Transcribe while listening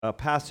A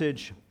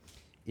passage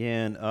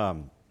in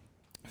 1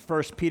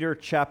 Peter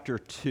chapter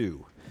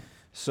 2.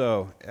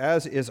 So,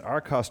 as is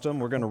our custom,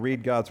 we're going to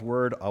read God's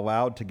word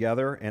aloud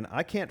together, and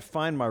I can't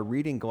find my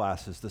reading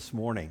glasses this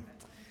morning.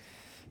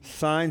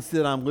 Signs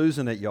that I'm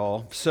losing it,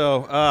 y'all.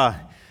 So,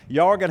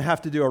 y'all are going to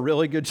have to do a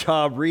really good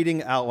job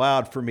reading out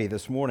loud for me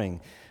this morning.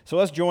 So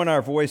let's join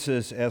our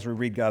voices as we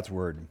read God's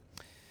word.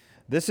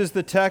 This is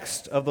the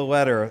text of the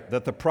letter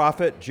that the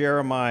prophet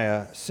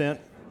Jeremiah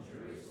sent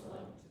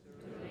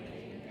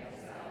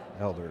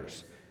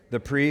elders, the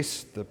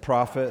priests, the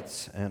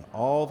prophets, and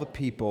all the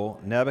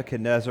people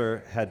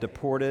Nebuchadnezzar had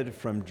deported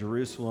from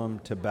Jerusalem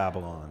to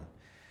Babylon.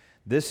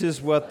 This is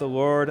what the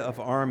Lord of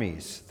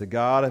armies, the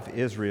God of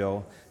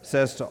Israel,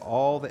 says to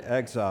all the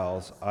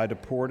exiles I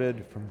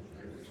deported from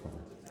Jerusalem.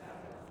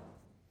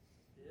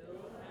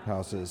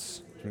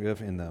 Houses,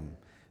 live in them.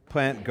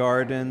 Plant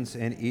gardens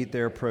and eat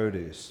their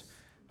produce.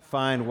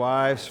 Find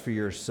wives for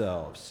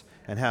yourselves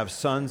and have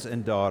sons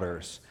and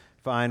daughters.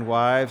 Find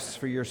wives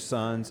for your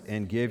sons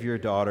and give your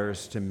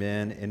daughters to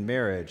men in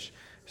marriage,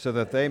 so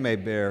that they may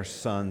bear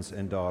sons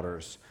and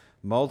daughters.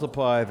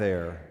 Multiply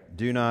there,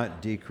 do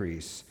not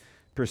decrease.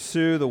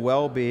 Pursue the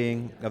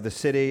well-being of the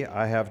city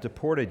I have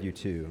deported you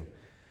to.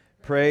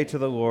 Pray to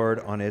the Lord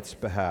on its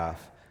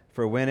behalf,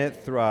 for when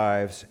it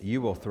thrives,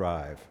 you will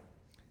thrive.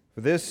 For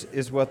this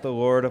is what the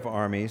Lord of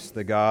armies,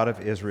 the God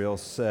of Israel,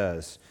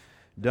 says.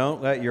 Don't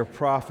let your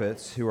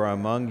prophets who are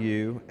among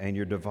you and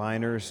your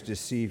diviners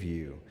deceive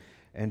you.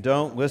 And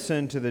don't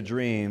listen to the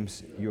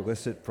dreams you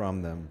elicit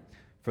from them,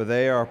 for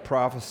they are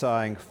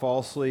prophesying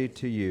falsely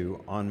to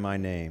you on my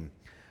name.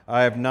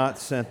 I have not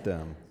sent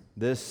them.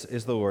 This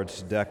is the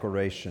Lord's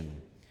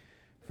declaration.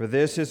 For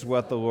this is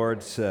what the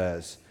Lord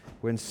says,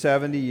 when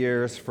 70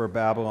 years for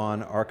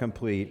Babylon are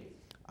complete,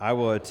 I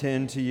will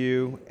attend to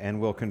you and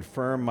will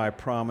confirm my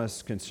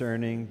promise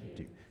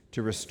concerning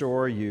to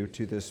restore you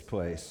to this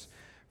place.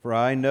 For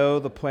I know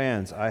the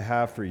plans I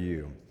have for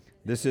you.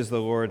 This is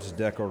the Lord's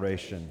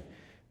declaration.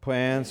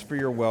 Plans for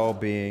your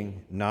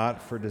well-being,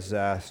 not for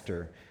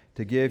disaster,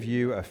 to give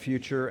you a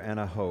future and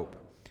a hope.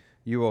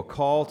 You will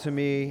call to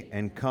me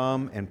and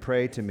come and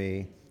pray to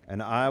me,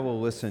 and I will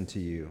listen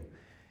to you.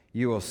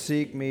 You will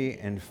seek me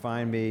and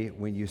find me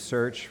when you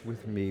search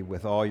with me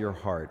with all your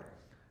heart.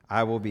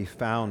 I will be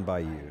found by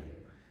you.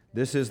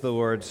 This is the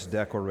Lord's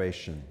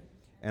declaration.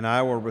 And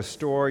I will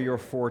restore your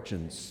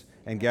fortunes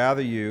and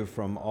gather you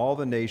from all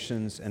the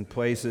nations and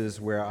places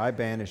where I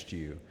banished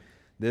you.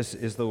 This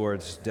is the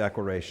Lord's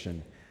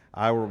declaration.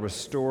 I will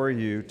restore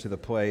you to the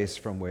place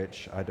from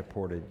which I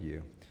deported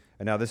you.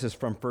 And now this is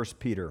from 1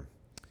 Peter.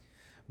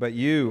 But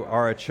you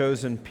are a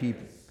chosen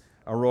people,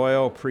 a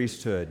royal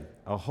priesthood,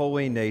 a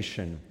holy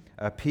nation,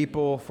 a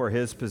people for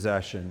his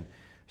possession,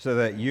 so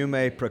that you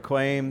may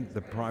proclaim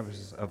the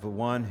promises of the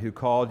one who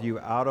called you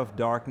out of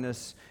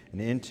darkness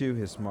and into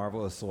his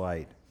marvelous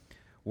light.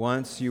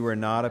 Once you were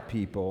not a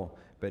people,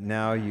 but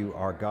now you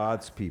are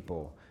God's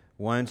people.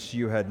 Once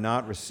you had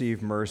not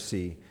received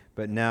mercy,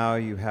 but now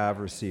you have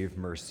received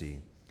mercy.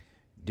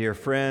 Dear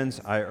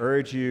friends, I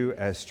urge you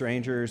as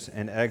strangers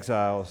and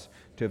exiles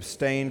to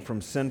abstain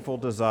from sinful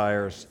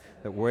desires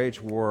that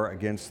wage war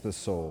against the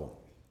soul.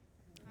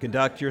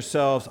 Conduct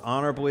yourselves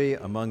honorably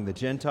among the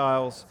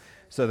Gentiles,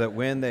 so that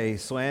when they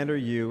slander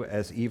you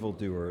as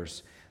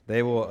evildoers,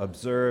 they will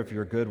observe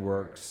your good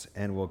works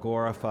and will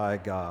glorify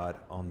God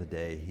on the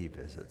day he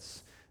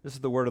visits. This is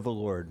the word of the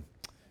Lord.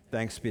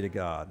 Thanks be to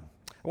God.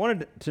 I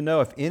wanted to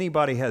know if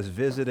anybody has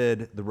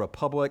visited the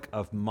Republic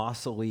of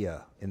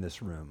Massalia in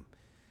this room.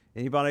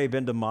 Anybody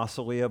been to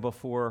Massalia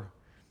before?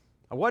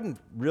 I'm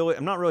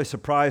not really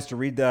surprised to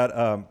read that.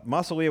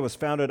 Massalia was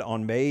founded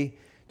on May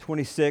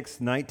 26,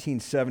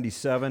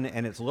 1977,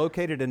 and it's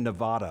located in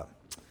Nevada.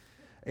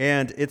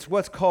 And it's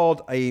what's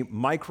called a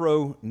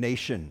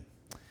micronation.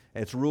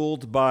 It's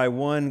ruled by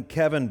one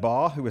Kevin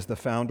Baugh, who is the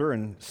founder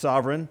and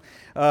sovereign.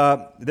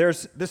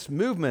 There's this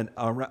movement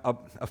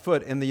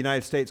afoot in the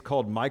United States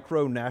called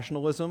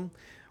micronationalism,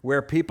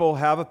 where people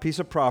have a piece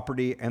of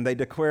property and they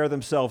declare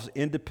themselves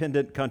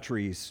independent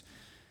countries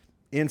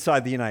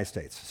inside the United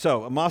States.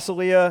 So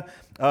Massalia,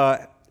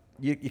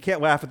 you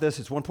can't laugh at this.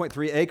 It's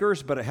 1.3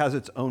 acres, but it has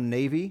its own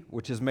navy,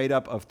 which is made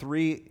up of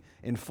 3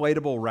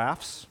 inflatable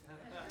rafts.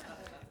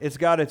 It's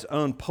got its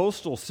own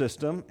postal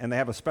system, and they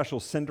have a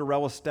special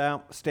Cinderella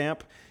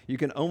stamp you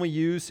can only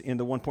use in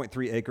the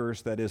 1.3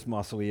 acres that is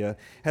Massalia. It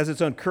has its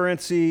own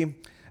currency.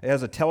 It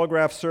has a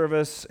telegraph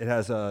service. It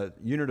has a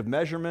unit of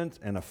measurement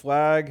and a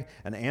flag,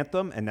 an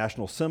anthem, and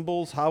national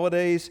symbols,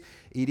 holidays.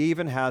 It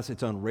even has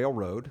its own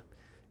railroad.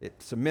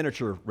 It's a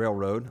miniature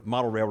railroad,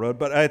 model railroad,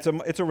 but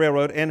it's a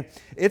railroad, and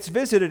it's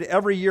visited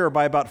every year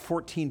by about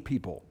 14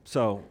 people.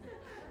 So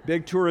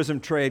big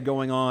tourism trade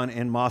going on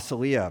in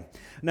Massalia.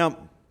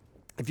 Now,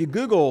 if you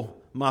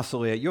Google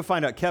Massalia, you'll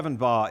find out Kevin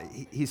Baugh,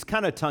 he's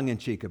kind of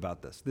tongue-in-cheek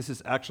about this. This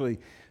is actually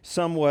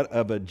somewhat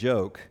of a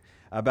joke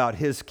about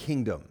his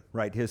kingdom,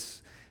 right?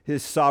 His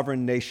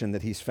sovereign nation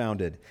that he's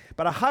founded.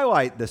 But I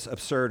highlight this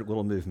absurd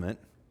little movement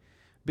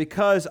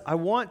because I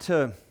want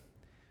to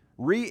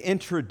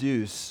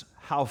reintroduce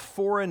how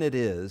foreign it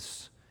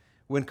is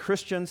when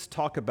Christians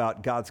talk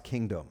about God's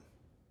kingdom,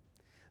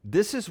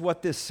 this is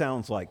what this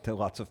sounds like to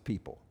lots of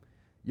people.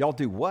 Y'all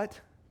do what?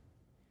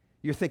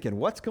 You're thinking,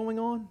 what's going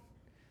on?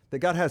 That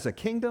God has a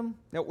kingdom?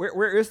 Now,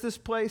 where is this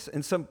place?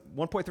 In some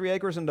 1.3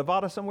 acres in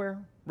Nevada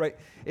somewhere? Right?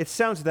 It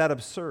sounds that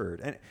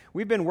absurd. And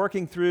we've been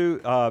working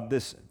through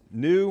this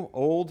new,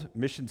 old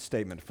mission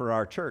statement for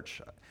our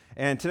church.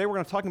 And today we're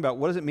going to talk about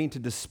what does it mean to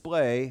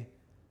display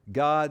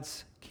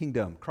God's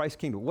kingdom, Christ's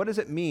kingdom. What does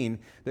it mean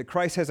that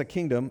Christ has a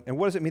kingdom, and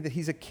what does it mean that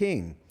he's a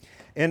king?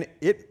 And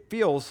it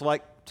feels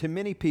like, to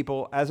many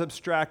people, as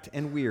abstract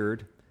and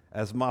weird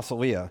as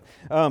Mausolea.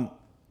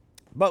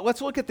 But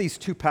let's look at these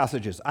two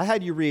passages. I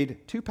had you read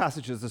two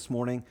passages this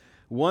morning,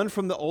 one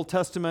from the Old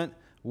Testament,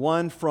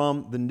 one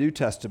from the New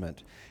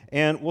Testament.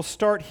 And we'll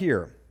start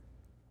here.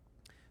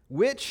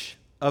 Which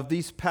of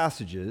these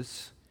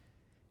passages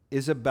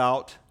is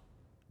about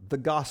the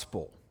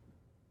gospel?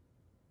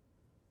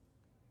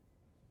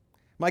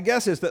 My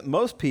guess is that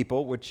most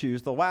people would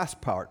choose the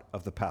last part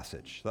of the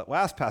passage. That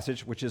last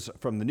passage, which is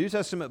from the New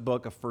Testament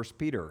book of 1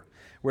 Peter,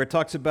 where it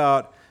talks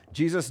about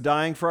Jesus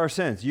dying for our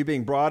sins, you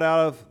being brought out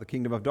of the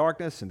kingdom of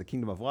darkness and the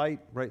kingdom of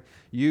light, right?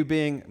 You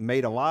being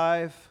made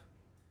alive.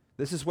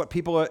 This is what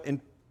people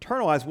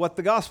internalize what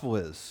the gospel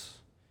is.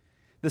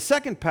 The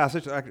second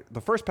passage,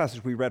 the first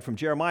passage we read from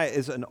Jeremiah,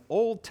 is from an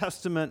Old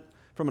Testament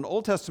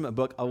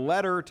book, a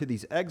letter to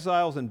these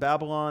exiles in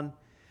Babylon.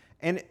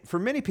 And for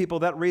many people,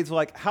 that reads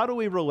like, how do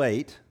we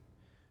relate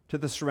to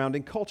the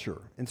surrounding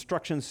culture?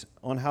 Instructions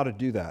on how to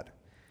do that.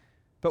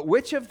 But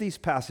which of these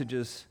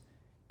passages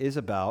is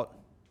about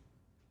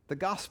the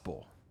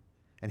gospel?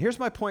 And here's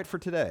my point for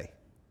today.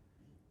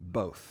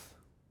 Both.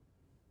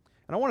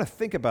 And I want to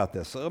think about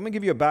this. So let me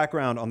give you a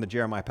background on the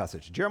Jeremiah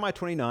passage. Jeremiah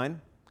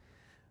 29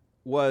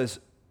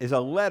 is a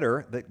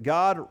letter that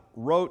God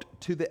wrote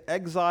to the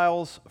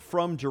exiles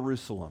from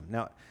Jerusalem.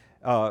 Now,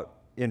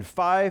 in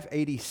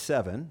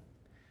 587,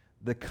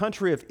 the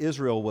country of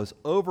Israel was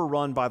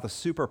overrun by the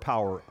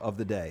superpower of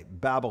the day,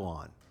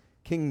 Babylon,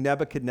 King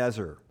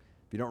Nebuchadnezzar.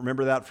 If you don't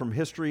remember that from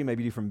history,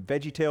 maybe from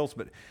VeggieTales,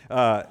 but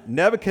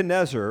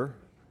Nebuchadnezzar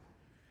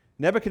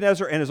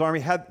and his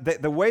army had,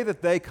 the way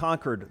that they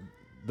conquered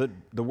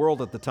the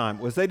world at the time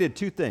was they did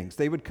two things.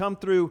 They would come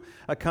through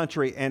a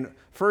country, and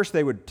first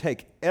they would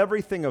take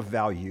everything of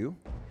value,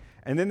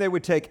 and then they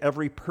would take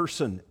every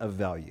person of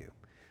value.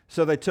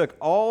 So they took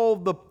all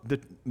the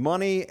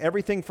money,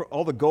 everything,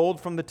 all the gold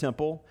from the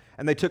temple,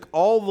 and they took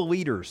all the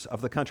leaders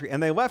of the country,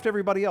 and they left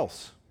everybody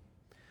else.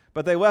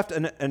 But they left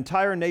an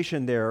entire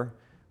nation there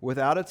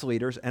without its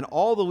leaders, and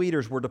all the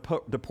leaders were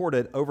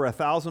deported over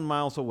 1,000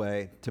 miles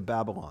away to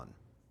Babylon.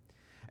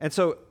 And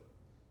so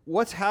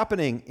what's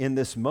happening in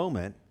this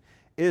moment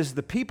is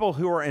the people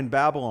who are in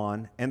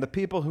Babylon and the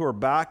people who are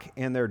back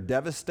in their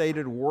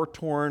devastated,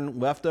 war-torn,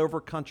 leftover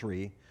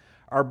country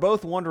are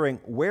both wondering,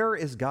 where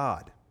is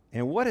God?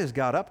 And what is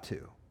God up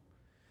to?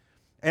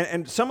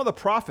 And some of the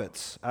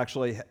prophets,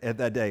 actually, at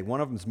that day,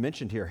 one of them's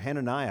mentioned here,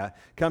 Hananiah,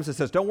 comes and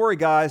says, don't worry,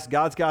 guys,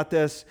 God's got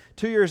this.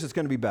 2 years, it's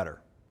going to be better.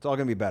 It's all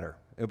going to be better.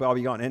 It'll all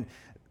be gone. And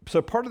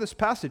so part of this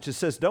passage, it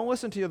says, don't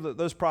listen to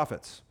those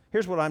prophets.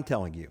 Here's what I'm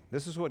telling you.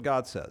 This is what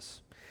God says.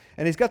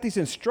 And he's got these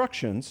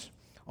instructions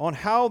on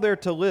how they're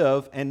to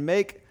live and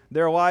make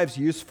their lives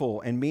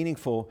useful and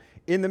meaningful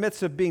in the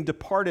midst of being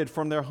departed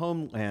from their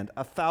homeland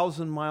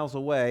 1,000 miles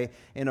away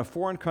in a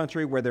foreign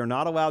country where they're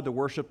not allowed to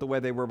worship the way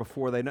they were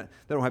before. They don't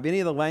have any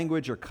of the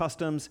language or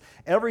customs.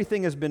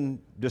 Everything has been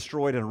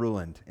destroyed and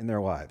ruined in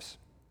their lives.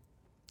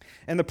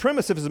 And the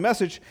premise of his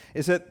message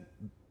is that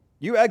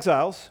you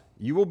exiles,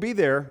 you will be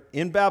there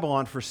in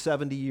Babylon for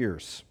 70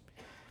 years.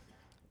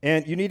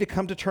 And you need to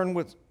come to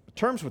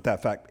terms with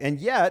that fact. And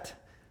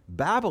yet,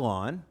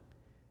 Babylon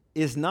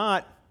is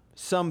not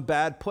some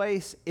bad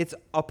place. It's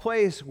a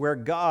place where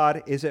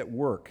God is at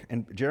work.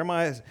 And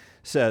Jeremiah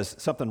says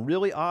something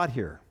really odd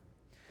here.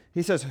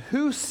 He says,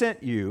 who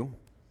sent you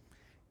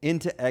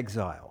into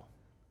exile?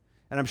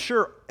 And I'm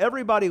sure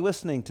everybody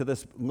listening to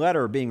this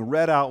letter being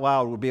read out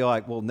loud would be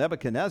like, well,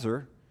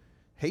 Nebuchadnezzar,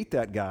 hate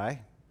that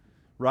guy,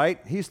 right?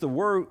 He's the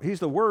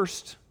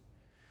worst.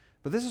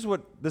 But this is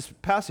what this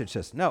passage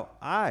says. No,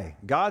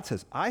 God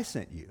says, I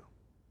sent you.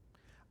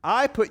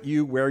 I put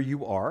you where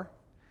you are.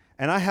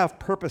 And I have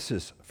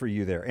purposes for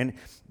you there. And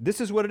this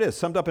is what it is,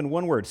 summed up in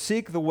one word.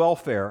 Seek the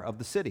welfare of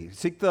the city.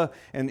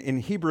 And in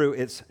Hebrew,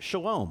 it's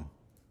shalom,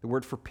 the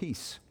word for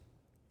peace.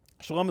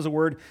 Shalom is a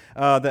word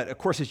that, of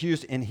course, is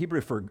used in Hebrew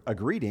for a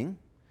greeting,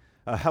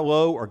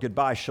 hello or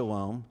goodbye,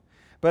 shalom.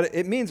 But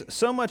it means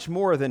so much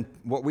more than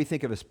what we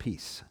think of as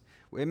peace.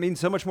 It means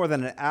so much more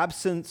than an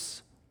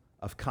absence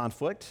of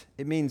conflict.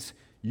 It means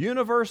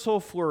universal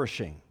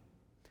flourishing,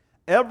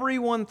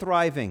 everyone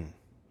thriving.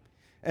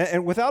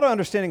 And without an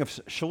understanding of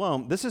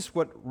shalom, this is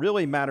what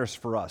really matters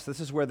for us. This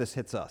is where this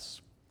hits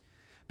us.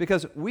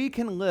 Because we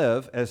can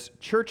live as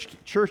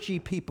churchy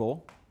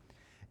people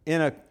in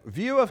a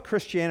view of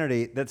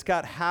Christianity that's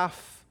got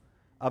half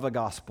of a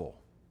gospel.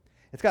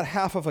 It's got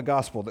half of a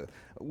gospel.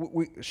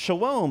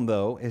 Shalom,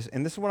 though,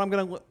 and this is what I'm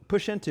going to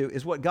push into,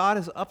 is what God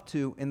is up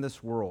to in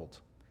this world.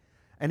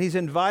 and he's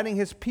inviting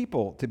his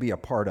people to be a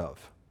part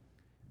of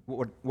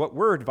what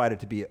we're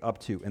invited to be up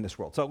to in this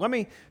world. So let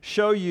me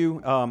show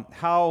you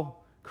how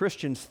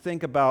Christians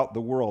think about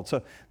the world.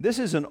 So this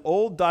is an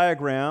old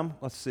diagram.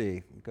 Let's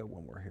see. Go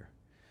one more here.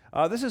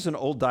 This is an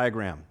old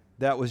diagram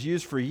that was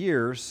used for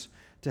years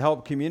to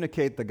help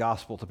communicate the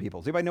gospel to people.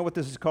 Does anybody know what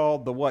this is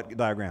called? The what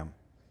diagram?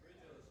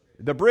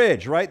 The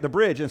bridge, right? The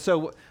bridge. And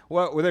so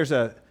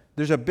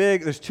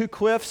there's two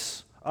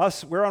cliffs.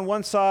 We're on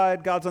one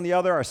side, God's on the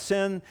other. Our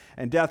sin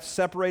and death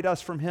separate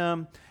us from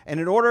him. And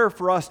in order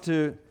for us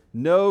to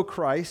know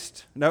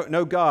Christ,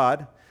 know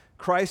God,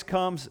 Christ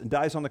comes and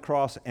dies on the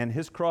cross, and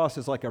his cross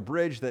is like a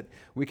bridge that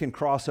we can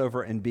cross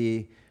over and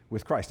be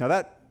with Christ. Now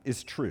that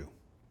is true.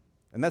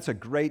 And that's a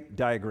great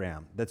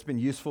diagram that's been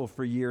useful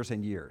for years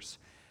and years.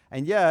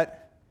 And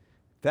yet,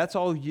 that's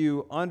all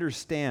you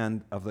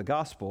understand of the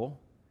gospel.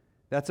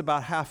 That's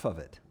about half of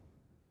it.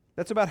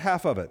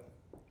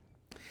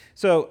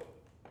 So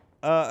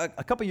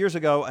a couple years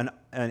ago, an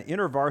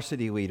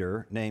InterVarsity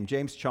leader named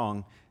James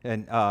Chong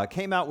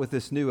came out with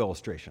this new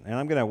illustration, and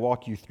I'm going to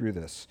walk you through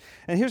this.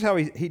 And here's how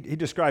he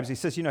describes. He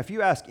says, if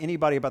you ask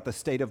anybody about the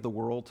state of the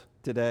world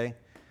today,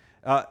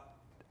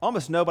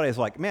 almost nobody is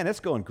like, man, it's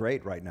going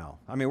great right now.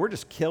 I mean, we're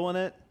just killing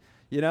it.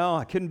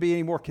 I couldn't be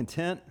any more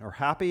content or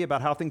happy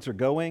about how things are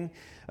going.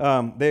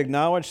 They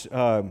acknowledge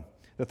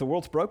that the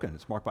world's broken.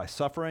 It's marked by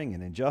suffering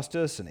and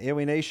injustice and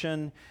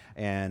alienation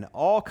and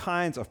all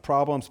kinds of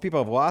problems. People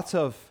have lots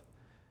of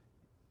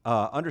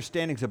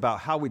understandings about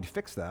how we'd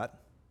fix that.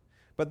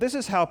 But this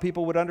is how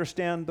people would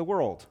understand the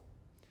world.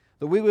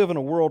 That we live in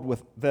a world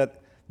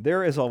that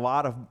there is a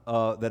lot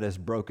of that is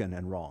broken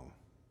and wrong.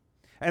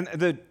 And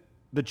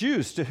the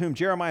Jews to whom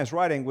Jeremiah is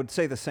writing would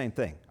say the same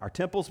thing. Our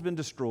temple's been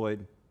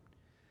destroyed.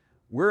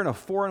 We're in a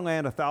foreign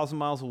land 1,000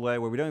 miles away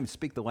where we don't even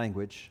speak the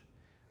language.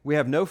 We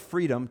have no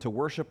freedom to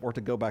worship or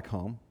to go back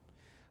home.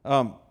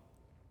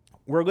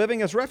 We're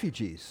living as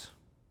refugees.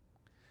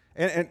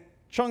 And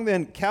Chung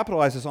then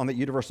capitalizes on that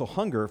universal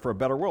hunger for a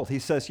better world. He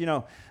says,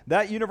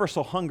 that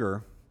universal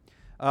hunger,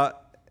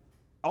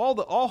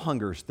 all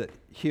hungers that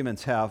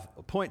humans have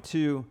point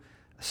to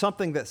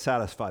something that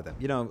satisfies them.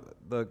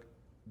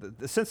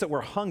 The sense that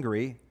we're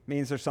hungry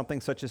means there's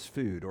something such as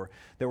food, or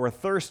that we're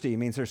thirsty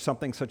means there's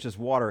something such as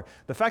water.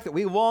 The fact that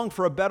we long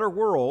for a better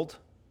world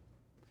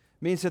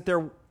means that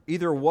there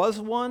either was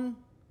one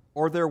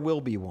or there will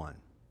be one.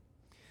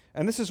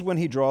 And this is when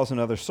he draws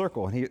another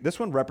circle. And this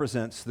one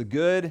represents the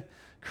good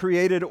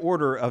created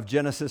order of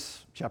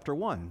Genesis chapter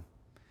 1.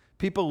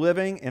 People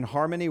living in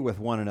harmony with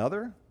one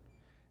another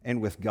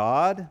and with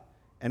God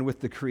and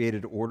with the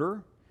created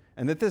order.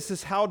 And that this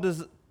is how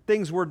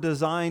things were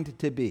designed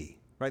to be.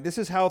 Right? This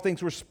is how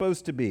things were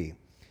supposed to be,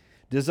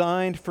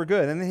 designed for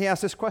good. And then he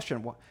asks this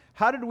question,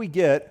 how did we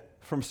get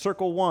from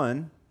circle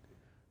 1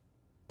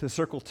 to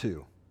circle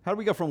 2? How do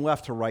we go from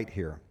left to right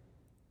here?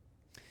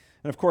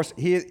 And of course,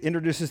 he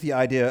introduces the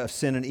idea of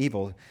sin and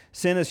evil.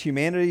 Sin is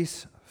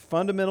humanity's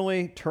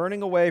fundamentally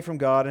turning away from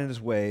God and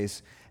his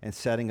ways and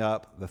setting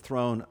up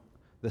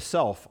the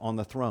self on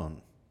the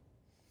throne.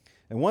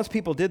 And once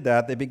people did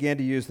that, they began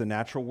to use the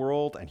natural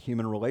world and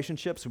human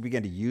relationships. We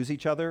began to use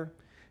each other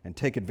and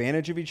take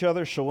advantage of each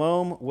other.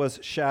 Shalom was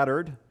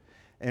shattered,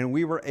 and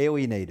we were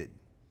alienated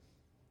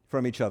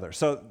from each other.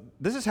 So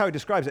this is how he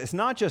describes it. It's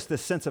not just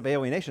this sense of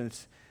alienation.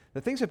 It's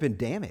that things have been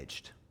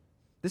damaged.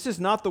 This is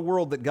not the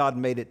world that God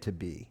made it to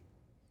be.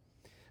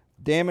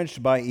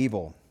 Damaged by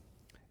evil.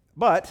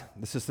 But,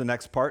 this is the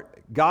next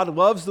part, God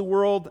loves the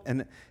world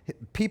and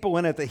people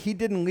in it, that he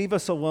didn't leave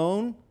us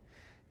alone.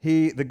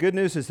 The good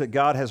news is that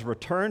God has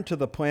returned to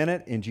the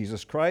planet in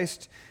Jesus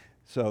Christ.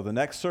 So the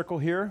next circle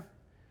here,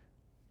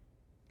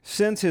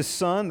 sends his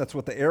son, that's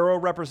what the arrow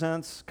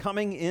represents,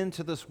 coming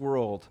into this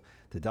world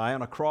to die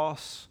on a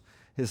cross.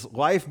 His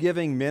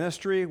life-giving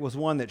ministry was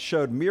one that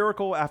showed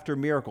miracle after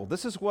miracle.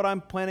 This is what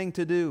I'm planning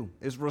to do,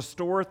 is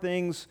restore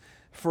things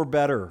for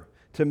better,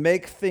 to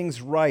make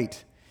things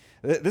right.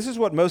 This is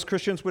what most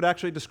Christians would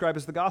actually describe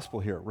as the gospel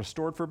here,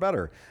 restored for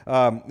better.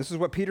 This is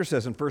what Peter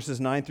says in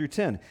verses 9 through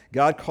 10.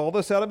 God called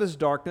us out of his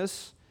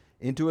darkness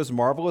into his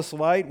marvelous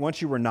light.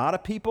 Once you were not a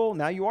people,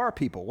 now you are a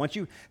people. Once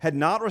you had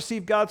not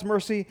received God's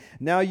mercy,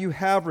 now you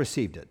have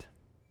received it.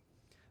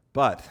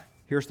 But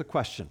here's the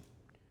question.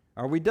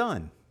 Are we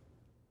done?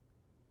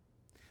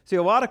 See,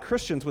 a lot of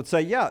Christians would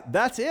say, yeah,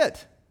 that's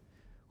it.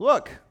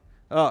 Look,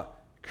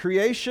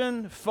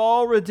 creation,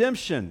 fall,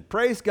 redemption.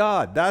 Praise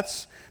God.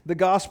 That's the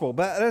gospel.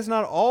 But that is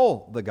not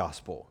all the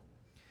gospel.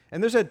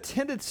 And there's a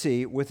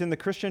tendency within the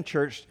Christian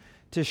church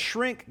to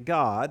shrink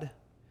God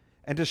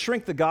and to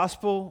shrink the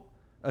gospel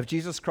of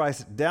Jesus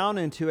Christ down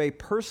into a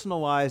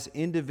personalized,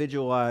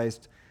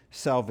 individualized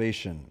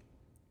salvation.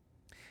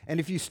 And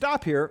if you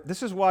stop here,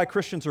 this is why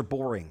Christians are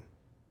boring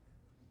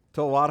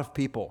to a lot of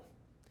people.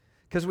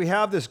 Because we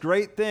have this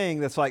great thing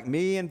that's like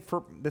me and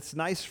that's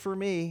nice for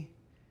me.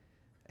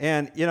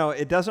 And,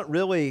 it doesn't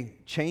really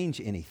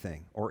change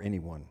anything or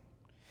anyone.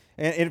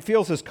 And it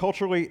feels as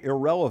culturally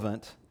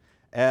irrelevant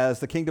as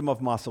the kingdom of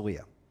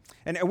Massilia.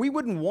 And we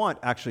wouldn't want,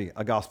 actually,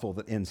 a gospel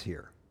that ends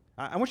here.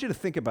 I want you to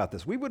think about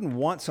this. We wouldn't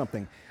want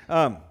something.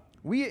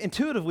 We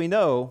intuitively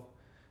know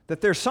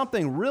that there's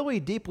something really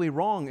deeply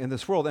wrong in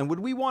this world. And would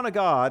we want a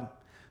God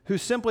who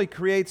simply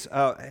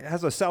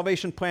has a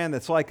salvation plan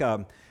that's like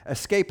an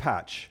escape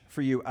hatch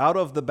for you out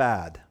of the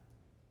bad?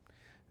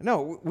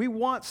 No, we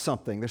want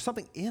something. There's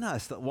something in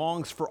us that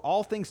longs for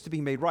all things to be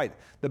made right.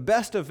 The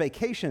best of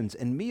vacations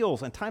and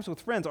meals and times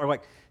with friends are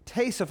like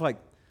tastes of like,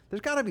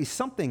 there's got to be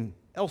something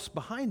else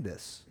behind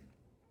this.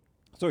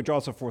 So he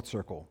draws a fourth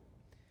circle.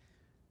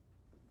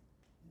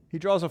 He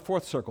draws a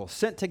fourth circle,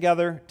 sent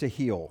together to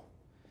heal.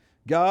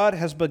 God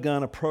has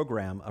begun a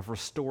program of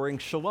restoring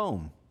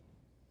shalom.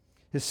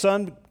 His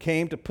Son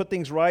came to put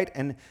things right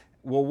and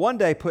will one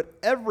day put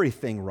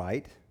everything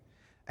right.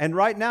 And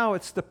right now,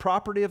 it's the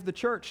property of the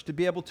church to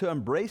be able to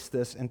embrace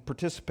this and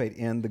participate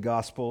in the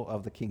gospel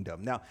of the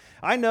kingdom. Now,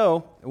 I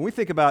know when we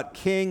think about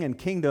king and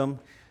kingdom,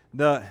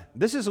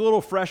 this is a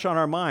little fresh on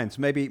our minds,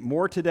 maybe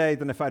more today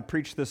than if I'd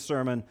preached this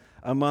sermon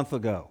a month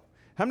ago.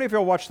 How many of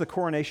y'all watched the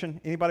coronation?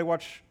 Anybody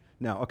watch?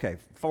 No, okay,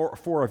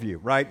 four of you,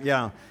 right?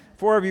 Yeah,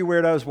 4 of you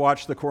weirdos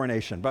watched the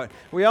coronation. But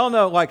we all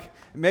know, like,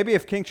 maybe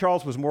if King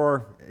Charles was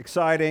more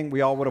exciting,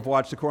 we all would have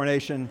watched the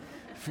coronation.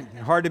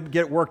 Hard to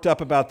get worked up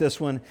about this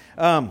one.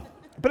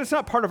 But it's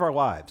not part of our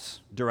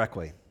lives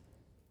directly.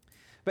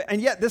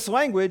 And yet this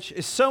language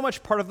is so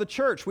much part of the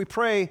church. We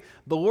pray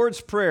the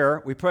Lord's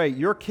Prayer. We pray,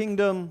 your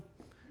kingdom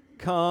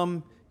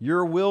come,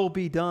 your will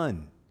be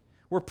done.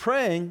 We're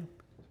praying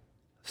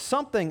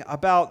something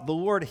about the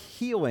Lord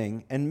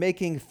healing and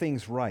making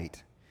things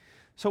right.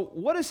 So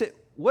what is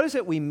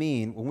it we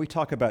mean when we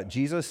talk about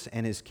Jesus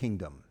and his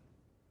kingdom?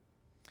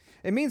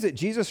 It means that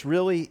Jesus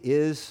really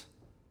is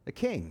a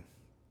king.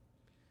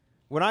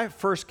 When I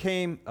first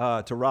came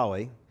to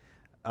Raleigh,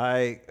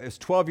 it was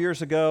 12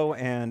 years ago,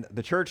 and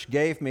the church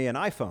gave me an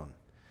iPhone.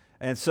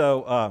 And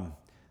so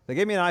they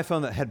gave me an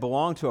iPhone that had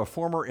belonged to a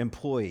former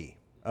employee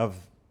of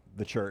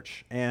the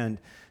church. And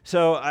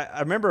so I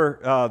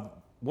remember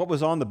what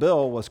was on the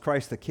bill was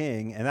Christ the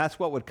King, and that's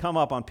what would come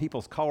up on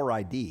people's caller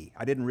ID.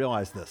 I didn't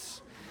realize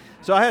this.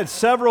 So I had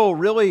several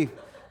really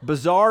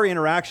bizarre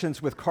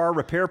interactions with car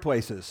repair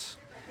places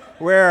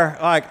where,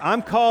 like,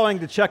 I'm calling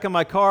to check on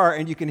my car,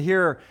 and you can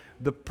hear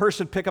the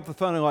person pick up the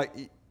phone and like,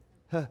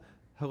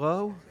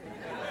 hello?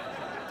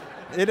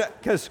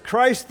 Because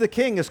Christ the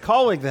King is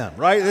calling them,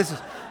 right? This is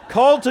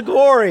call to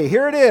glory.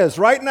 Here it is,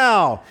 right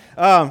now.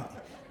 And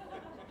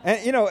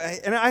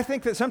I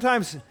think that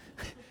sometimes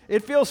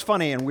it feels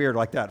funny and weird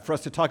like that for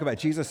us to talk about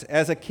Jesus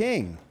as a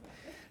king.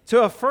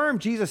 To affirm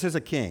Jesus as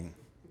a king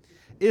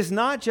is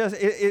not just,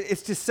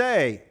 it's to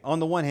say, on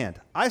the one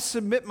hand, I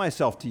submit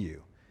myself to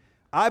you.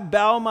 I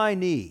bow my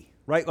knee,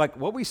 right? Like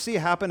what we see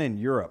happen in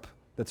Europe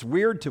that's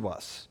weird to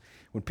us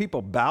when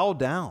people bow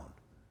down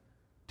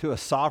to a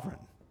sovereign.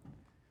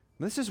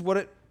 This is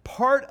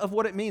part of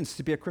what it means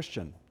to be a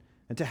Christian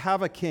and to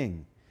have a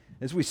king,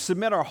 as we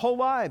submit our whole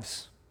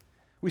lives.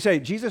 We say,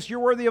 Jesus, you're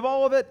worthy of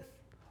all of it,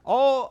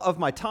 all of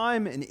my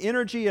time and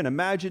energy and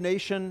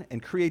imagination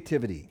and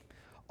creativity.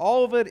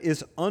 All of it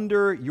is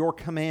under your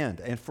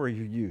command and for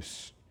your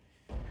use.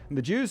 And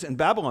the Jews in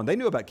Babylon, they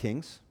knew about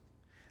kings.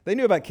 They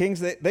knew about kings.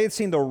 They had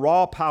seen the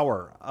raw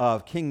power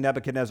of King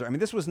Nebuchadnezzar. I mean,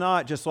 this was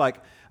not just like,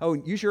 oh,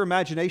 use your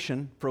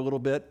imagination for a little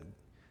bit.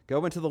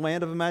 Go into the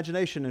land of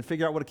imagination and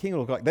figure out what a king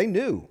will look like. They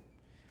knew.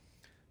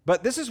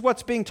 But this is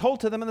what's being told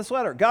to them in this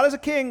letter. God is a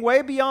king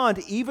way beyond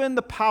even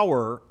the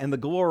power and the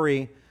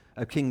glory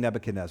of King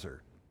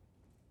Nebuchadnezzar.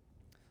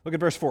 Look at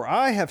verse 4.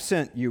 I have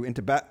sent you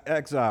into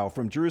exile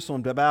from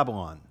Jerusalem to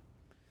Babylon.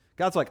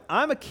 God's like,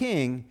 I'm a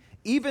king,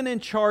 even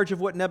in charge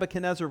of what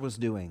Nebuchadnezzar was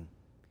doing.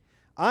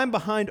 I'm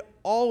behind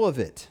all of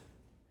it.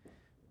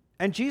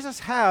 And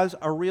Jesus has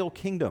a real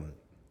kingdom.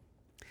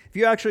 If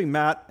you actually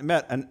met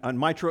a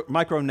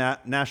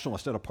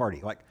micro-nationalist at a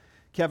party, like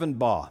Kevin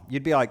Baugh,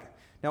 you'd be like,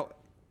 now,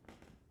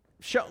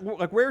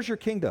 where's your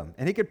kingdom?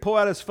 And he could pull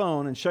out his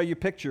phone and show you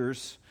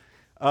pictures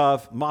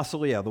of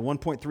Mausolea, the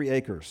 1.3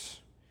 acres.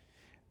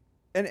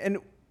 And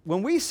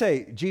when we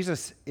say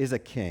Jesus is a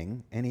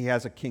king and he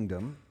has a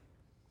kingdom,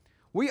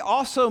 we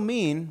also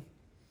mean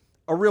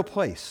a real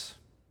place.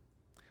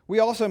 We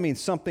also mean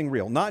something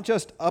real, not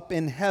just up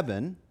in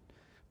heaven,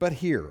 but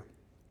here.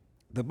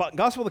 The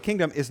gospel of the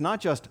kingdom is not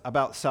just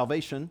about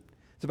salvation,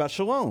 it's about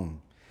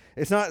shalom.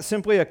 It's not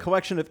simply a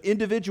collection of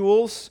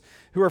individuals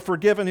who are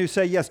forgiven who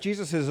say, yes,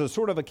 Jesus is a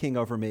sort of a king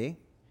over me.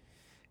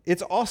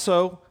 It's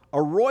also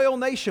a royal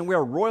nation. We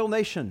are a royal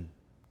nation,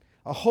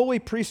 a holy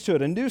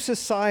priesthood, a new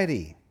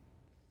society.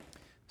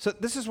 So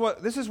this is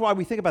why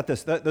we think about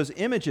this, those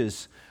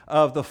images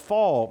of the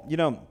fall. You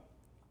know,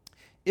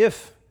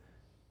 if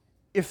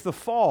the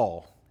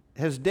fall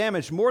has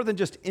damaged more than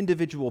just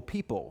individual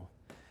people,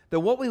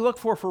 then what we look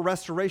for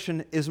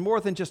restoration is more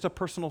than just a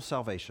personal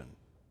salvation.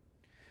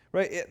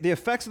 Right? The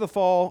effects of the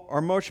fall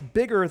are much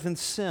bigger than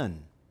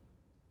sin.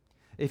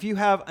 If you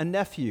have a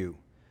nephew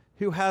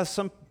who has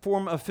some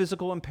form of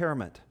physical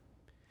impairment,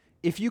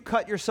 if you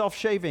cut yourself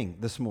shaving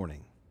this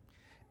morning,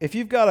 if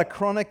you've got a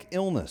chronic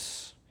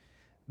illness,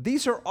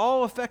 these are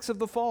all effects of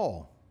the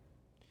fall.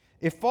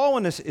 If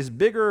fallenness is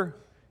bigger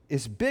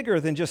is bigger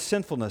than just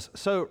sinfulness.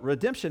 So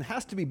redemption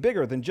has to be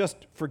bigger than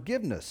just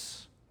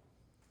forgiveness.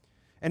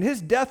 And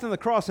his death on the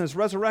cross and his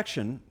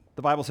resurrection,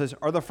 the Bible says,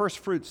 are the first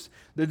fruits.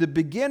 They're the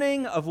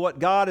beginning of what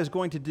God is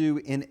going to do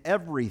in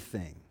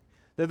everything.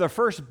 They're the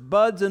first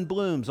buds and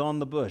blooms on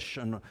the bush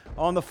and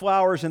on the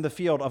flowers in the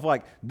field of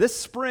like, this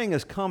spring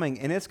is coming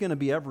and it's going to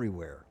be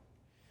everywhere.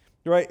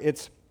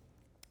 Right?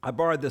 I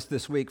borrowed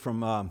this week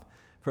from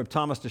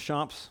Thomas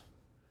Deschamps.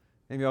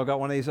 Any of y'all got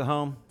one of these at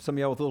home? Some of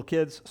y'all with little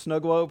kids? Snow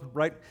globe,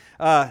 right?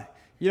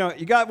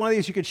 You got one of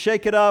these, you could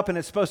shake it up, and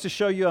it's supposed to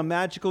show you a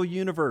magical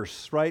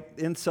universe, right,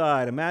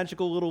 inside, a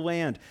magical little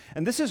land.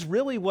 And this is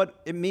really what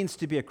it means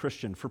to be a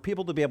Christian, for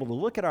people to be able to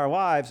look at our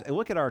lives and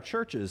look at our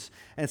churches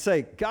and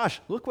say,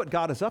 gosh, look what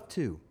God is up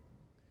to.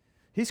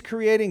 He's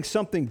creating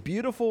something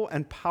beautiful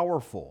and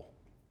powerful.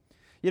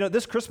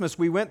 This Christmas,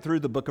 we went through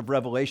the book of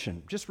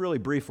Revelation, just really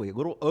briefly, a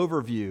little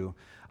overview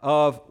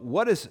of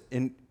what is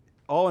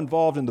all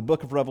involved in the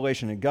book of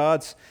Revelation and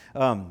God's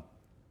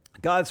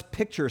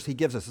pictures he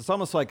gives us. It's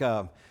almost like,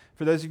 for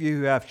those of you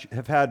who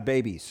have had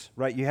babies,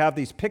 right? You have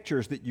these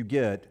pictures that you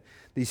get,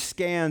 these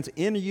scans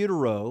in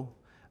utero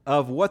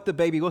of what the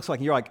baby looks like.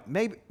 And you're like,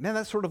 maybe, man,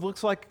 that sort of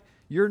looks like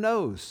your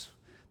nose.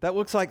 That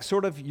looks like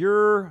sort of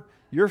your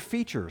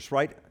features,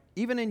 right?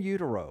 Even in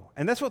utero.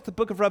 And that's what the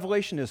book of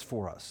Revelation is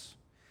for us.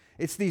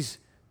 It's these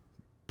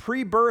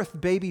pre-birth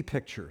baby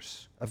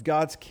pictures of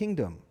God's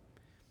kingdom.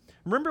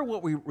 Remember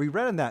what we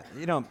read in that,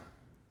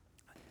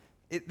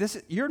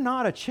 you're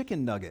not a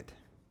chicken nugget.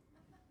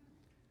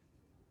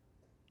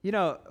 You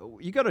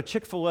go to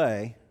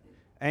Chick-fil-A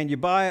and you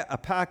buy a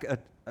pack, a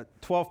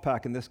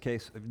 12-pack in this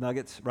case, of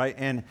nuggets, right?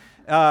 And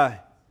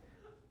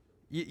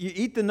you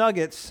eat the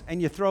nuggets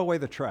and you throw away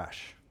the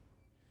trash.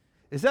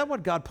 Is that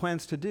what God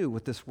plans to do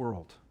with this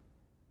world?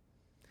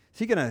 Is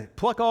he going to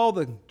pluck all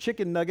the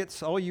chicken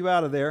nuggets, all you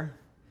out of there,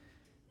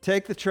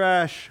 take the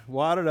trash,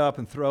 wad it up,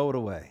 and throw it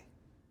away?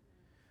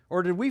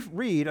 Or did we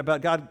read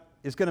about God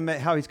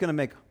how he's going to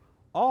make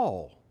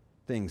all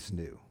things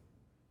new?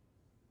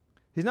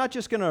 He's not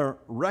just going to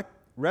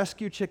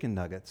rescue chicken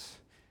nuggets.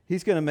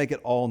 He's going to make it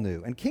all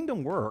new. And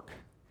kingdom work,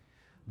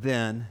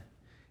 then,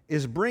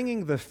 is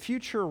bringing the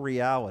future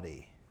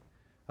reality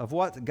of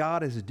what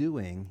God is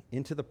doing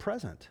into the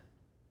present.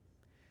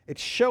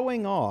 It's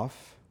showing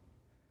off,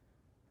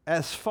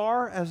 as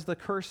far as the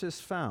curse is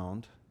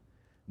found,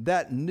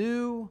 that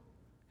new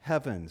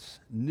heavens,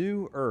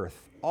 new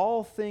earth,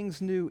 all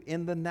things new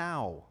in the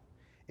now,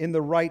 in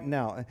the right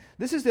now.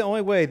 This is the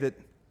only way that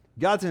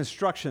God's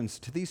instructions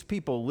to these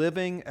people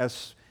living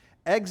as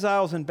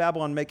exiles in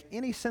Babylon make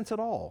any sense at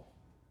all.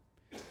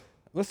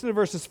 Listen to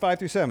verses 5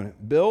 through 7.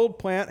 Build,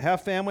 plant,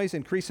 have families,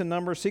 increase in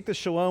number, seek the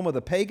shalom of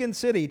the pagan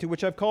city to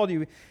which I've called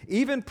you,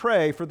 even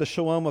pray for the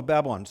shalom of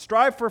Babylon.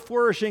 Strive for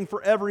flourishing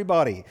for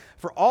everybody,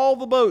 for all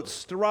the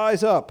boats to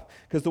rise up,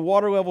 because the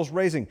water level's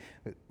raising.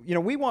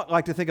 We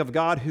like to think of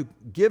God who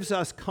gives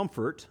us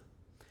comfort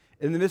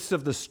in the midst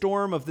of the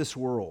storm of this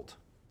world.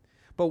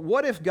 But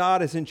what if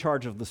God is in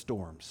charge of the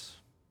storms?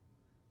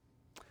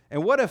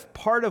 And what if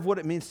part of what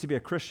it means to be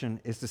a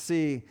Christian is to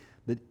see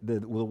the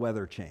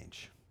weather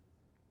change?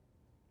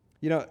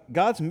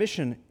 God's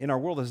mission in our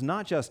world is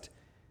not just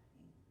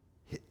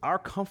our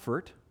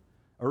comfort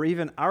or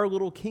even our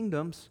little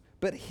kingdoms,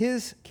 but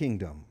his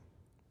kingdom.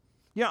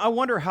 I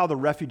wonder how the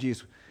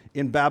refugees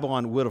in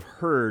Babylon would have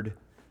heard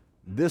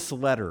this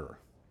letter.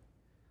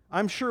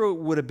 I'm sure it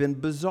would have been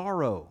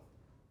bizarro.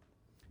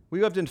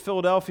 We lived in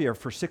Philadelphia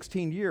for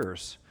 16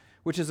 years,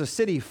 which is a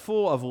city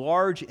full of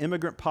large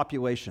immigrant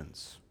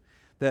populations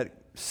that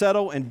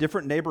settle in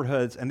different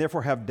neighborhoods and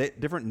therefore have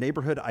different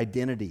neighborhood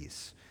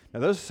identities.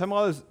 Now, some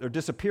of those are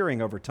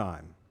disappearing over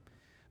time,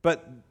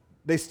 but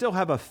they still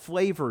have a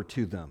flavor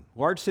to them.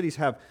 Large cities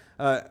have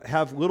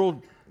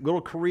little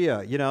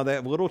Korea, they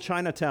have little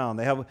Chinatown,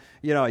 they have,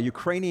 a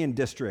Ukrainian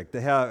district, they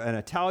have an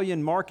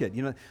Italian market,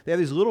 they have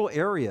these little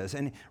areas.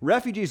 And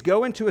refugees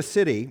go into a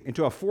city,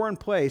 into a foreign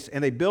place,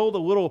 and they build a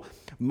little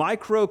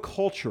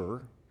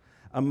micro-culture,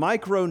 a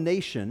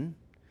micro-nation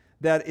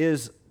that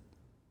is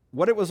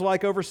what it was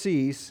like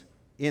overseas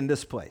in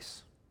this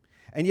place.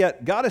 And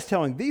yet, God is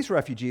telling these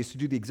refugees to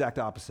do the exact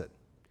opposite.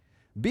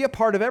 Be a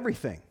part of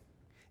everything.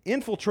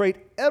 Infiltrate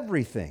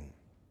everything.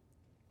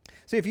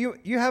 See, if you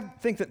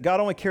think that God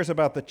only cares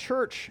about the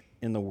church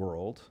in the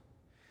world,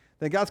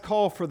 then God's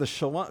call for the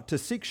shalom, to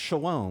seek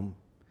shalom,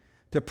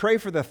 to pray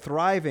for the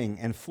thriving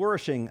and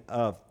flourishing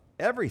of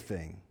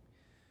everything,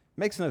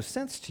 makes no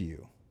sense to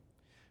you.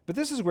 But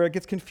this is where it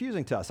gets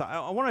confusing to us.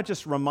 I want to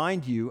just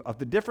remind you of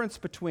the difference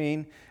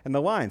between, and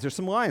the lines. There's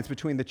some lines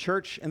between the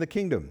church and the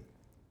kingdom.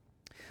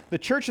 The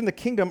church and the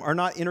kingdom are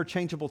not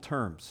interchangeable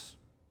terms.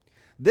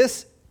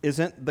 This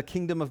isn't the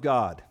kingdom of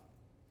God,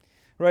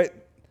 right?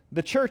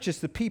 The church is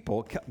the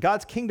people.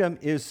 God's kingdom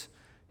is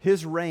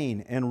his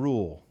reign and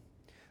rule.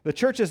 The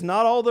church is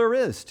not all there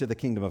is to the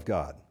kingdom of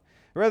God.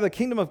 Rather, the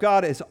kingdom of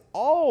God is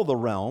all the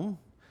realm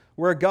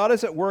where God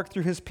is at work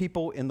through his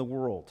people in the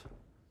world.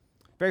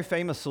 Very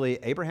famously,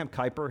 Abraham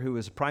Kuyper, who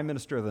was prime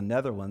minister of the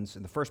Netherlands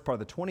in the first part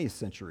of the 20th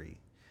century,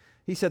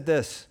 he said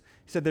this: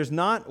 He said, there's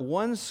not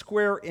 1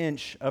 square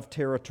inch of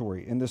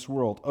territory in this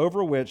world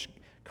over which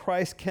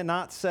Christ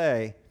cannot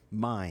say,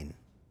 mine.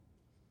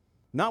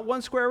 Not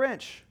 1 square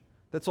inch.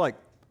 That's like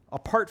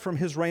apart from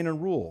his reign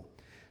and rule.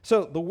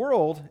 So the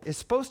world is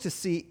supposed to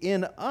see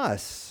in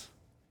us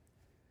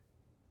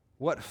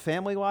what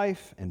family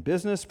life and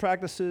business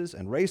practices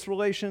and race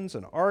relations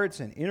and arts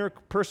and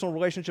interpersonal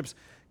relationships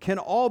can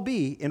all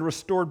be in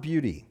restored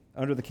beauty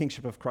under the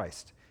kingship of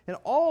Christ in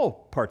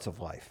all parts of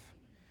life.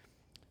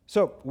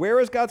 So where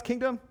is God's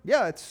kingdom?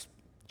 Yeah,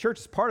 church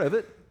is part of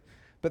it,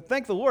 but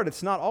thank the Lord,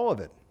 it's not all of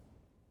it.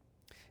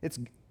 It's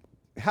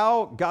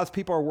how God's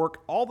people are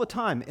work all the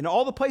time, in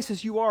all the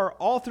places you are,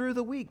 all through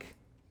the week.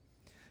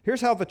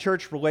 Here's how the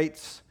church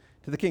relates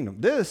to the kingdom.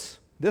 This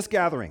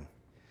gathering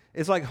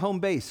is like home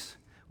base.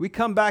 We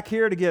come back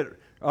here to get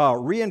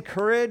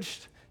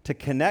re-encouraged, to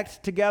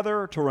connect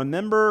together, to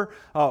remember,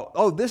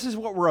 this is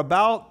what we're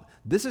about.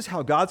 This is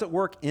how God's at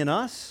work in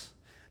us.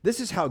 This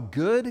is how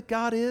good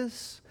God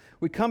is.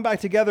 We come back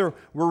together,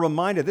 we're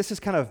reminded this is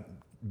kind of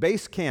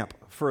base camp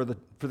for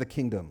the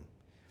kingdom.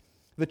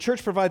 The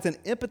church provides an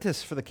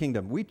impetus for the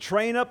kingdom. We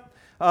train up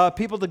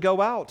people to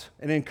go out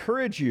and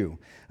encourage you.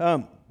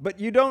 But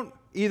you don't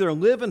either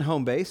live in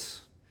home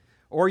base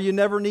or you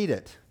never need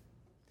it.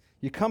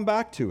 You come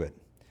back to it.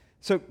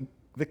 So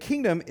the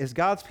kingdom is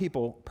God's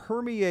people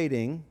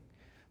permeating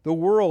the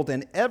world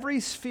and every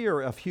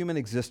sphere of human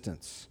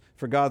existence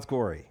for God's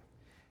glory.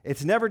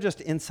 It's never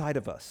just inside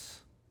of us.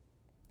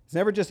 It's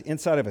never just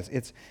inside of us.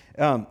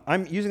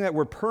 I'm using that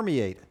word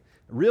permeate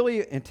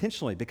really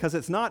intentionally because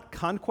it's not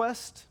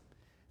conquest.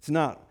 It's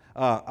not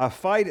a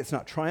fight. It's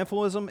not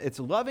triumphalism. It's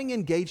loving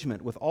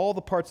engagement with all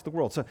the parts of the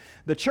world. So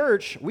the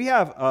church, we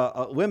have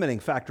a limiting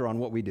factor on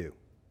what we do.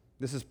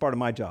 This is part of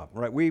my job,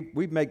 right?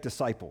 We make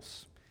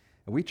disciples,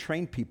 and we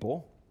train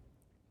people,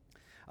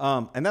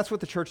 and that's what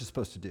the church is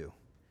supposed to do.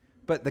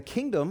 But the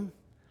kingdom,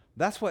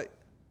 that's what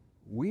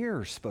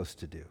we're supposed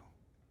to do.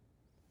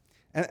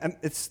 And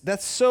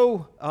that's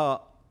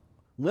so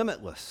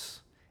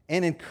limitless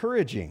and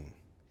encouraging.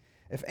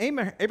 If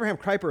Abraham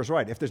Kuyper is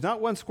right, if there's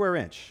not 1 square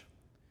inch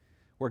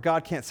where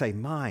God can't say,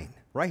 mine,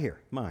 right here,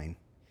 mine,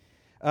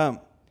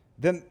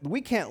 then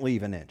we can't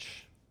leave an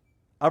inch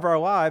of our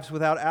lives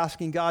without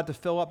asking God to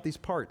fill up these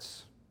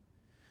parts.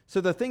 So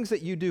the things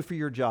that you do for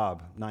your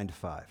job, 9 to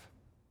 5,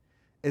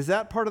 is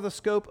that part of the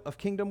scope of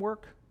kingdom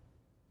work?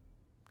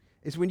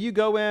 Is when you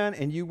go in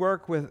and you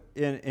work with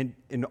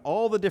in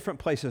all the different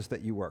places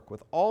that you work,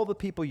 with all the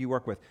people you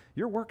work with,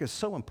 your work is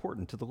so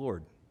important to the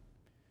Lord.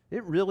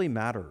 It really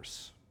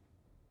matters.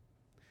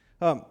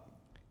 In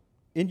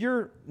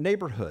your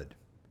neighborhood,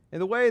 in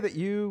the way that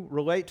you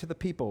relate to the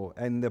people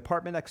and the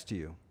apartment next to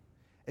you,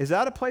 is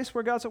that a place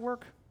where God's at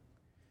work?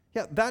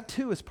 Yeah, that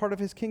too is part of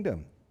his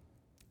kingdom.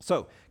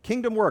 So,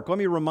 kingdom work, let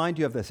me remind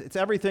you of this. It's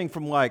everything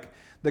from like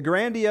the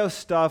grandiose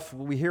stuff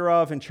we hear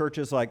of in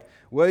churches like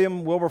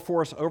William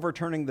Wilberforce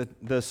overturning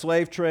the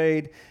slave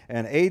trade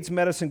and AIDS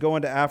medicine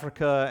going to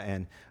Africa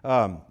and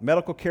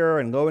medical care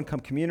and low-income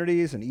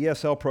communities and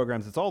ESL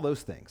programs. It's all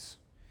those things.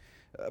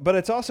 But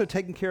it's also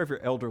taking care of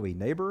your elderly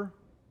neighbor.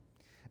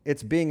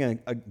 It's being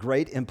a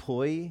great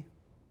employee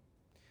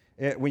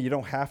when you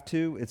don't have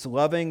to. It's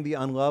loving the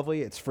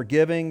unlovely. It's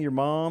forgiving your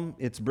mom.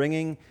 It's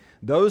bringing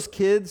those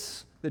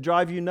kids that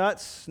drive you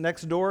nuts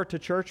next door to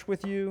church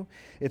with you.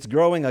 It's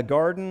growing a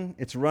garden.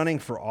 It's running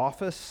for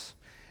office.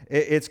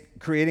 It's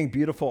creating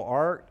beautiful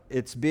art.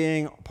 It's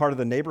being part of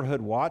the neighborhood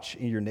watch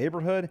in your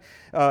neighborhood.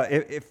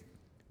 If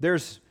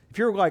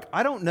you're like,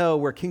 I don't know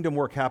where kingdom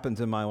work happens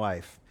in my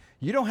life,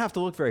 you don't have to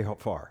look very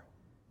far.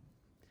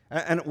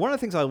 And one of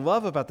the things I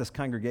love about this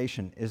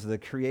congregation is the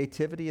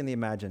creativity and the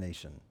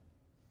imagination.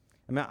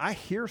 I mean, I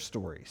hear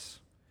stories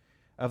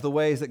of the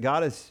ways that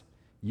God is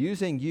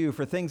using you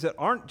for things that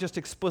aren't just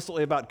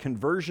explicitly about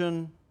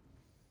conversion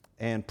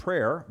and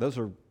prayer. Those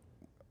are,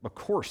 of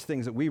course,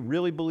 things that we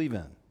really believe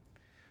in.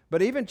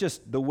 But even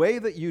just the way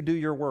that you do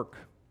your work,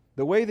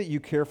 the way that you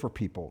care for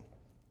people.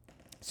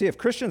 See, if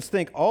Christians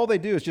think all they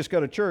do is just go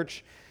to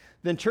church,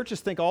 then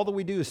churches think all that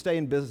we do is stay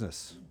in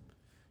business.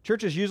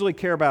 Churches usually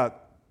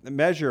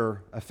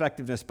measure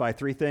effectiveness by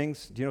 3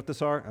 things. Do you know what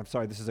these are? I'm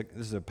sorry, this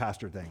is a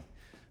pastor thing.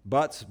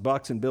 Butts,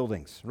 bucks, and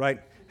buildings, right?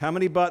 How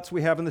many butts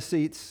we have in the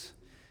seats,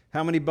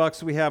 how many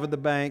bucks we have at the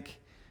bank,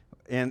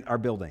 and our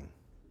building.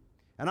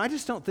 And I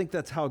just don't think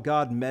that's how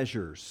God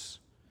measures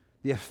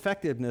the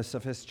effectiveness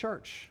of his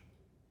church,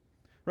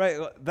 right?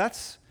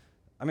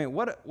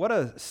 What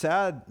a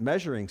sad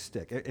measuring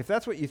stick. If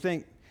that's what you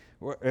think,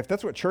 if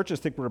that's what churches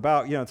think we're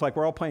about, it's like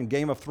we're all playing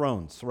Game of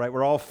Thrones, right?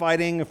 We're all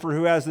fighting for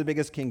who has the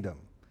biggest kingdom.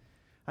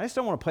 I just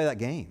don't want to play that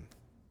game.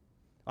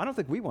 I don't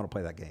think we want to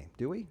play that game,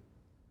 do we?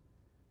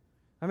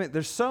 I mean,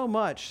 there's so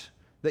much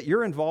that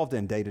you're involved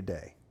in day to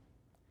day.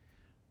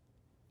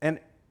 And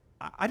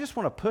I just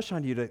want to push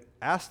on you to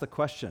ask the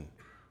question,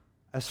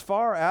 as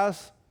far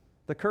as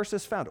the curse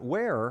is found,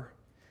 where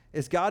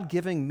is God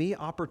giving me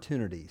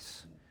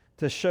opportunities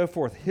to show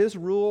forth his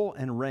rule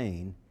and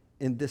reign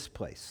in this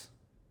place?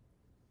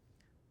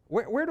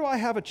 Where do I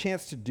have a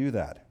chance to do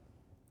that?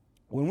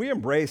 When we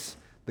embrace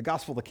the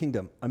gospel of the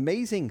kingdom,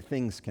 amazing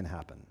things can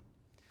happen.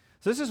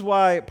 So this is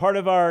why part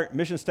of our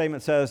mission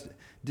statement says,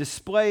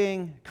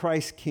 displaying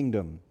Christ's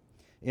kingdom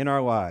in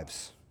our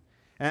lives.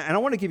 And I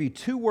want to give you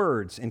 2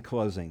 words in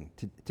closing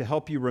to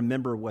help you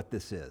remember what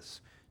this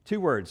is.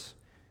 2 words,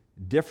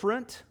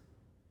 different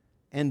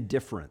and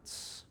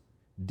difference.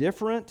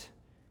 Different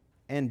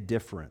and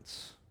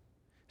difference.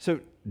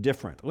 So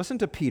different. Listen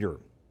to Peter.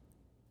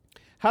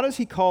 How does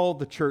he call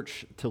the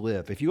church to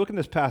live? If you look in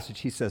this passage,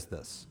 he says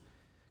this,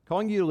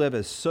 calling you to live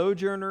as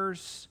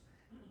sojourners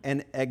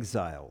and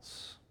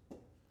exiles.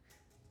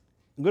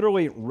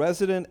 Literally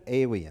resident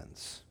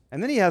aliens.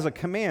 And then he has a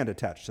command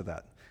attached to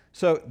that.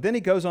 So then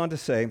he goes on to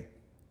say,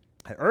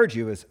 I urge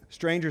you as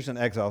strangers and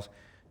exiles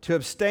to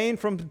abstain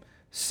from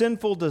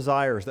sinful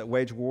desires that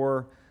wage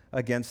war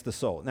against the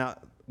soul. Now,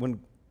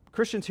 when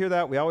Christians hear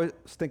that, we always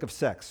think of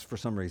sex for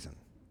some reason.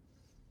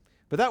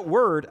 But that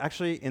word,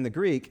 actually in the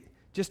Greek,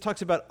 just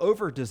talks about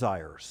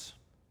over-desires.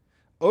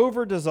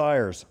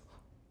 Over-desires.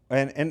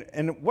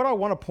 And what I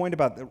want to point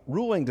about the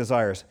ruling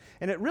desires,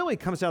 and it really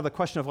comes down to the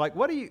question of like,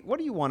 what do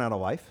you want out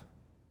of life?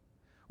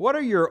 What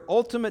are your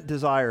ultimate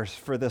desires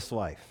for this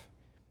life?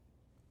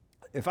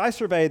 If I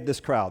surveyed this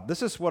crowd,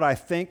 this is what I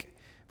think,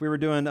 if we were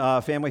doing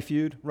Family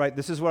Feud, right?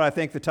 This is what I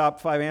think the top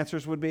 5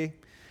 answers would be.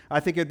 I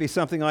think it'd be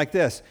something like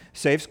this: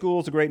 safe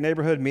schools, a great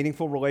neighborhood,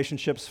 meaningful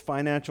relationships,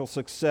 financial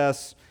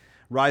success,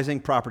 rising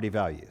property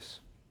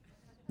values,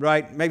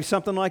 right? Maybe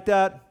something like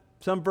that,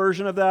 some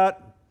version of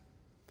that.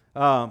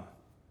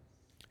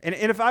 And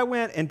if I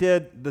went and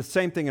did the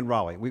same thing in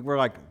Raleigh, we were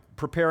like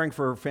preparing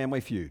for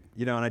Family Feud,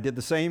 and I did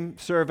the same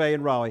survey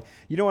in Raleigh.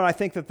 You know what I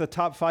think that the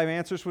top 5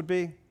 answers would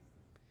be?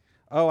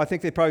 Oh, I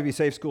think they'd probably be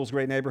safe schools,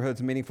 great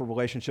neighborhoods, meaningful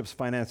relationships,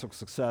 financial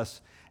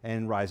success,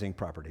 and rising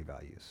property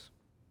values.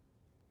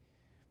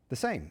 The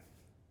same.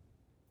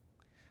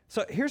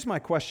 So here's my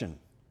question.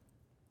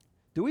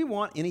 Do we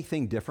want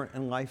anything different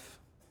in life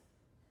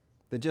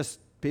than just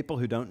people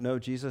who don't know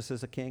Jesus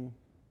as a king?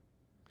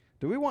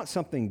 Do we want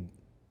something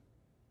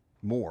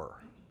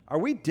more? Are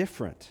we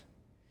different?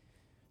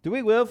 Do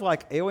we live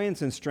like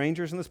aliens and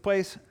strangers in this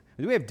place?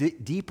 Or do we have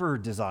deeper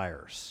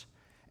desires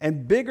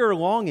and bigger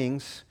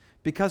longings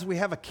because we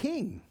have a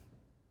king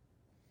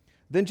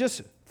than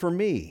just for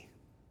me?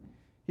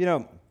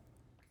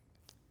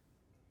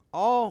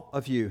 All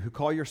of you who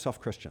call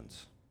yourself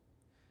Christians,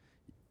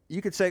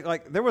 you could say,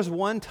 like, there was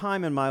one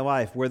time in my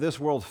life where this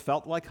world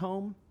felt like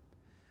home,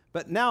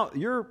 but now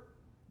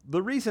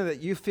the reason that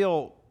you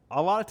feel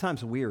a lot of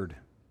times weird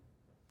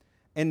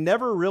and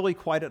never really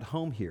quite at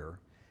home here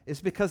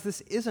is because this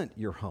isn't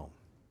your home.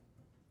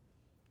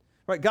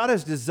 Right? God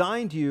has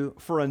designed you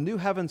for a new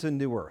heavens and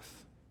new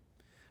earth,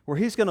 where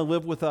he's going to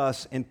live with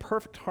us in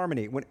perfect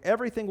harmony, when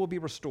everything will be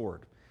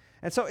restored.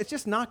 And so it's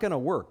just not going to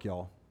work,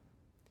 y'all.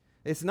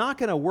 It's not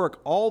going to work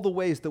all the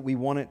ways that we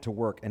want it to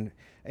work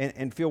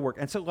and feel work.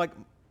 And so, like,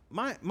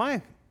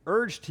 my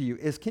urge to you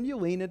is, can you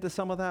lean into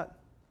some of that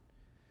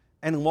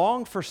and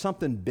long for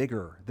something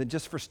bigger than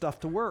just for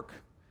stuff to work,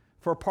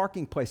 for a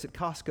parking place at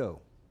Costco,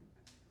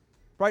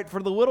 right?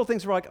 For the little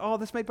things we're like, oh,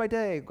 this made my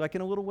day, like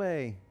in a little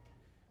way.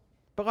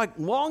 But like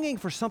longing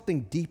for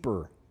something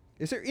deeper.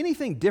 Is there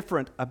anything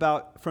different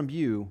from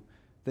you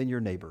than your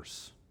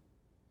neighbors?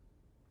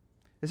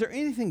 Is there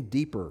anything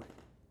deeper?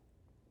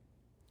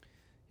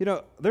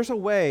 There's a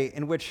way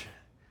in which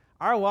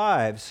our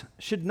lives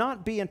should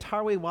not be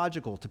entirely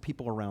logical to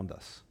people around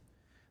us.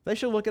 They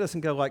should look at us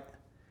and go like,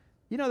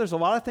 there's a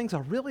lot of things I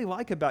really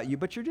like about you,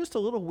 but you're just a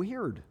little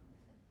weird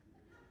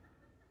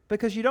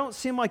because you don't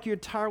seem like you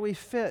entirely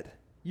fit.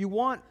 You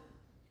want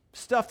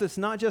stuff that's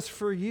not just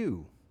for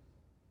you.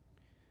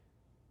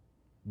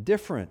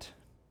 Different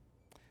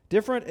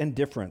and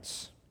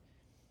difference.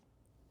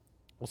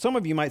 Well, some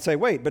of you might say,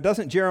 wait, but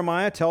doesn't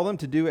Jeremiah tell them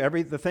to do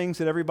the things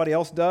that everybody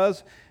else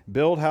does?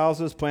 Build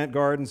houses, plant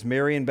gardens,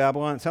 marry in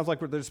Babylon. It sounds like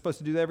they're supposed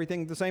to do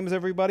everything the same as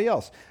everybody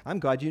else. I'm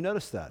glad you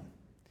noticed that.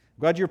 I'm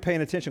glad you're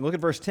paying attention. Look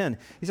at verse 10.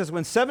 He says,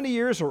 when 70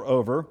 years are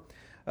over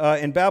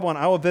in Babylon,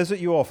 I will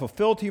visit you, I will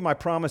fulfill to you my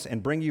promise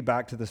and bring you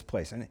back to this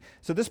place. And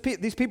so these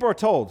people are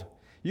told,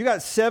 you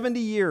got 70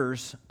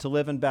 years to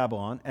live in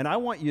Babylon, and I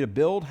want you to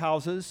build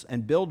houses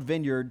and build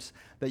vineyards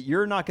that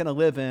you're not going to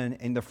live in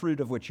and the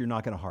fruit of which you're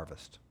not going to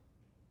harvest.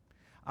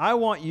 I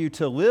want you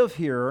to live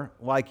here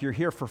like you're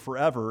here for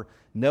forever,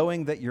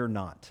 knowing that you're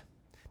not.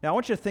 Now, I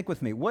want you to think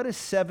with me. What is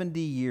 70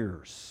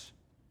 years?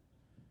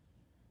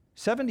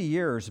 70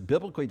 years,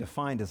 biblically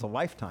defined as a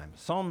lifetime.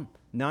 Psalm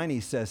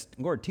 90 says,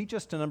 Lord, teach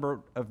us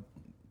to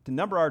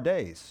number our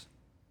days.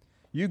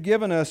 You've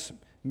given us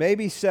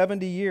maybe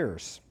 70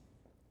 years,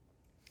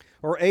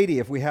 or 80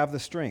 if we have the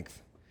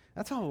strength.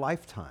 That's a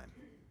lifetime.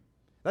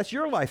 That's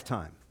your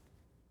lifetime.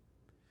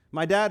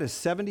 My dad is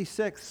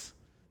 76.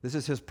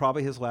 This is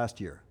probably his last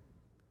year.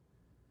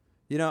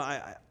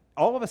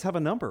 All of us have a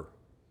number.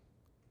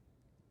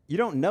 You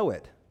don't know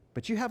it,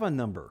 but you have a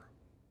number.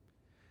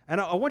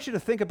 And I want you to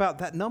think about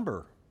that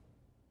number.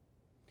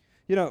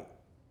 You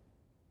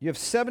have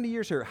 70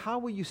 years here. How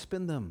will you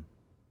spend them?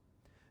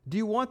 Do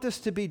you want this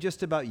to be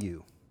just about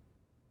you?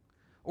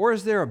 Or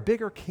is there a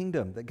bigger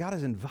kingdom that God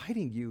is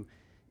inviting you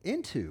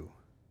into?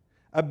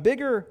 A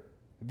bigger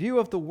view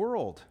of the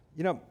world?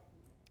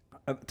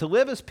 To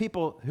live as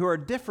people who are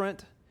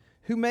different,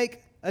 who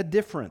make a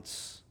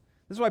difference.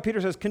 This is why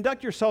Peter says,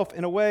 conduct yourself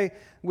in a way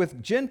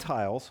with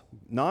Gentiles,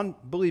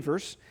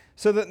 non-believers,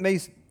 so that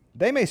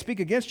they may speak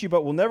against you,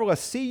 but will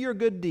nevertheless see your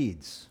good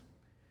deeds.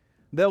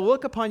 They'll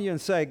look upon you and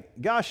say,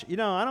 gosh, I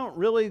don't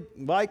really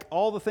like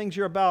all the things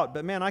you're about,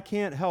 but man, I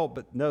can't help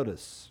but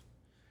notice.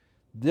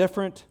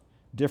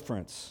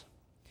 Difference.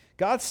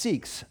 God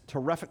seeks to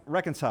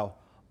reconcile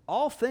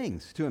all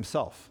things to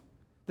himself.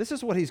 This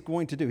is what he's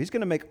going to do. He's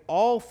going to make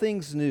all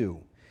things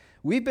new.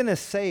 We've been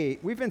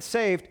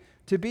saved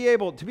to be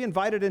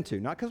invited into,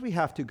 not because we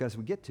have to, because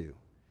we get to,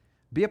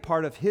 be a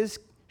part of his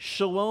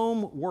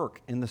shalom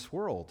work in this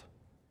world.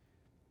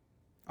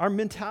 Our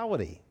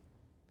mentality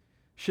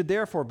should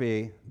therefore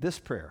be this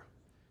prayer.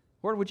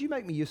 Lord, would you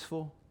make me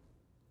useful?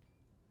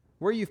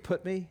 Where you've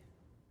put me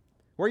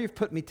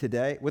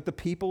today, with the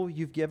people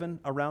you've given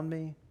around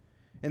me,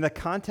 in the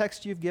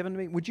context you've given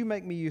me, would you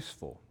make me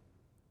useful?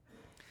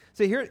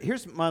 See,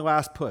 here's my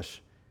last push.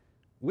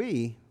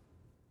 We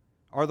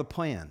are the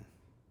plan.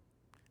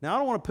 Now, I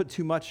don't want to put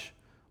too much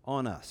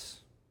on us.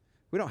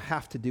 We don't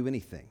have to do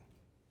anything.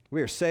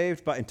 We are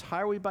saved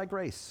entirely by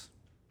grace,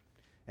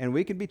 and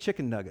we can be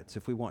chicken nuggets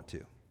if we want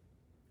to.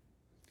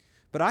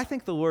 But I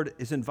think the Lord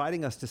is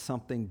inviting us to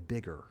something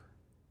bigger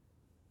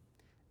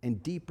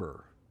and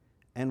deeper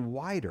and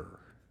wider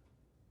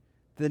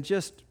than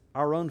just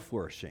our own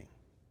flourishing,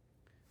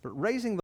 but raising